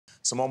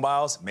Simone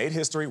Biles made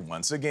history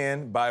once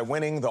again by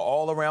winning the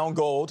all-around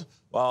gold,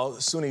 while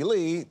Suni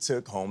Lee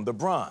took home the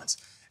bronze,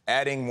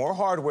 adding more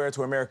hardware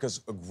to America's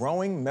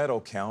growing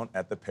medal count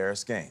at the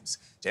Paris Games.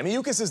 Jamie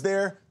Yuccas is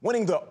there,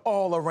 winning the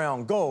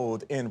all-around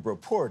gold in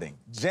reporting.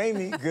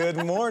 Jamie,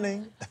 good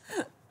morning.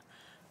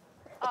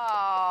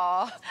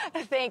 Oh,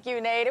 thank you,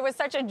 Nate. It was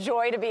such a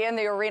joy to be in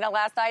the arena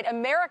last night.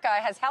 America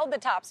has held the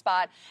top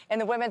spot in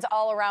the women's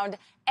all-around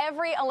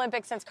every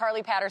Olympic since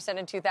Carly Patterson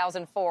in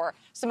 2004.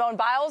 Simone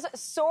Biles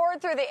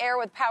soared through the air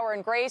with power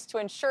and grace to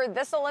ensure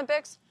this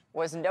Olympics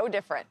was no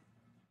different.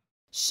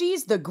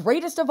 She's the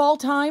greatest of all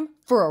time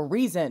for a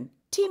reason.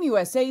 Team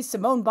USA's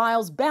Simone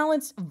Biles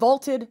balanced,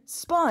 vaulted,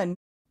 spun,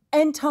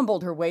 and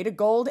tumbled her way to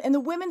gold in the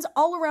women's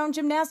all-around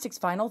gymnastics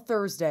final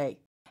Thursday.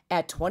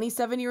 At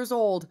 27 years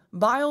old,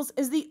 Biles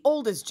is the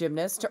oldest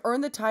gymnast to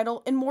earn the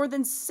title in more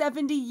than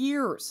 70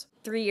 years.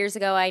 3 years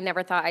ago, I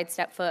never thought I'd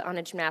step foot on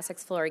a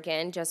gymnastics floor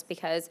again just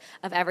because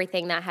of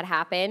everything that had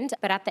happened.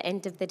 But at the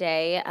end of the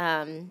day,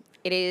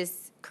 it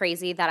is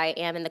crazy that I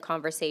am in the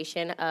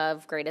conversation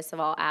of greatest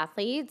of all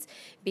athletes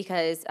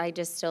because I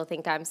just still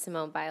think I'm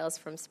Simone Biles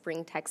from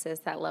Spring, Texas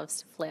that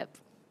loves to flip.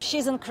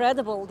 She's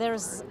incredible.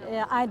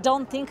 I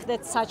don't think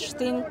that such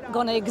thing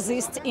gonna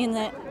exist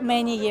in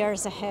many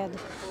years ahead.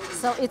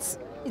 So it's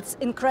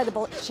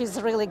incredible.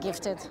 She's really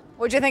gifted.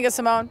 What'd you think of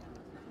Simone?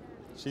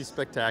 She's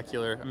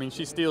spectacular. I mean,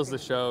 she steals the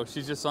show.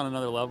 She's just on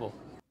another level.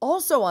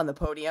 Also on the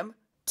podium,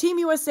 Team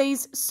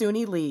USA's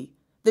Suni Lee.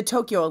 The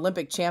Tokyo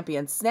Olympic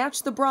champion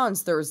snatched the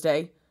bronze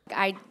Thursday.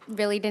 I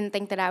really didn't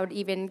think that I would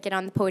even get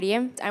on the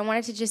podium. I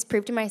wanted to just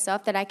prove to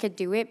myself that I could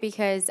do it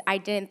because I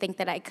didn't think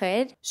that I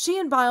could. She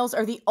and Biles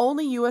are the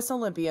only U.S.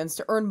 Olympians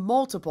to earn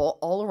multiple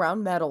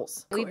all-around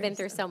medals. We've been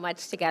through so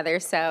much together,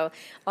 so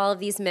all of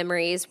these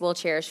memories we'll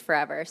cherish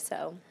forever,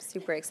 so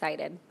super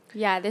excited.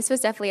 Yeah, this was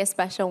definitely a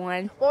special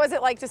one. What was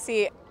it like to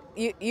see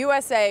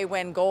USA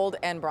win gold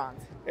and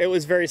bronze? It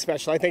was very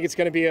special. I think it's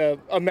going to be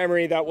a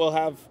memory that we'll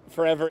have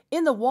forever.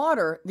 In the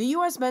water, the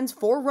U.S. men's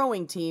 4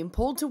 rowing team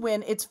pulled to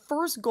win its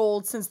first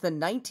gold since the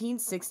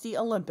 1960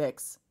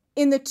 Olympics.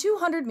 In the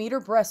 200-meter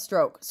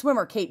breaststroke,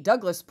 swimmer Kate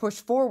Douglas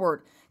pushed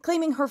forward,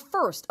 claiming her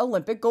first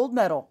Olympic gold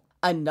medal.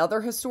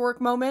 Another historic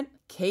moment,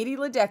 Katie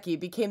Ledecky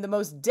became the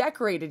most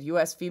decorated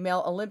U.S.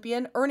 female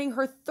Olympian, earning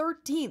her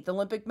 13th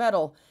Olympic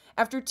medal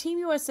after Team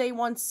USA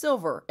won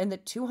silver in the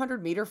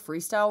 200-meter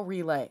freestyle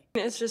relay.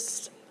 It's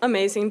just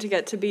amazing to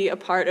get to be a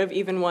part of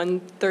even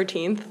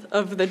 1/13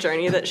 of the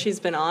journey that she's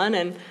been on,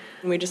 and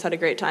we just had a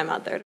great time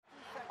out there.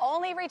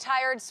 Only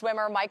retired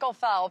swimmer Michael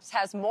Phelps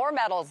has more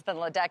medals than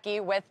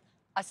Ledecky with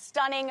a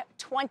stunning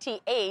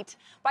 28.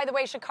 By the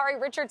way, Sha'Carri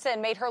Richardson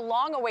made her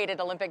long-awaited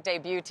Olympic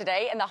debut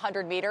today in the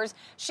 100 meters.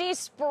 She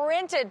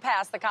sprinted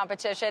past the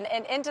competition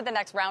and into the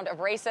next round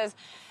of races.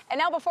 And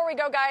now before we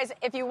go, guys,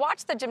 if you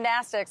watched the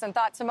gymnastics and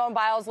thought Simone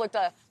Biles looked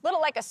a little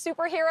like a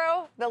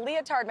superhero, the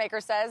leotard maker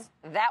says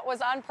that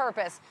was on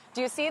purpose.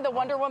 Do you see the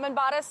Wonder Woman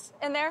bodice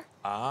in there?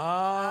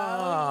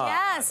 Ah.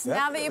 Yes,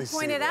 now that you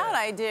point it out,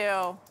 I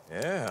do.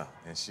 Yeah,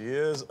 and she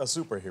is a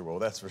superhero,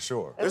 that's for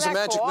sure. There's a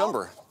magic cool?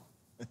 number.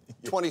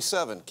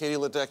 27. Katie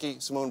Ledecky,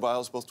 Simone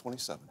Biles, both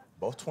 27.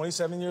 Both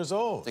 27 years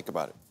old. Think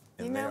about it.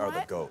 And they are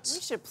the GOATs.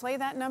 We should play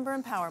that number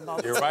in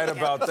Powerball. You're right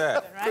about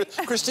that.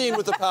 Right? Christine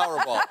with the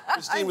Powerball.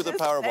 Christine with the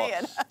Powerball.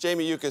 Saying.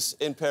 Jamie Yuccas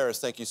in Paris,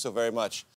 thank you so very much.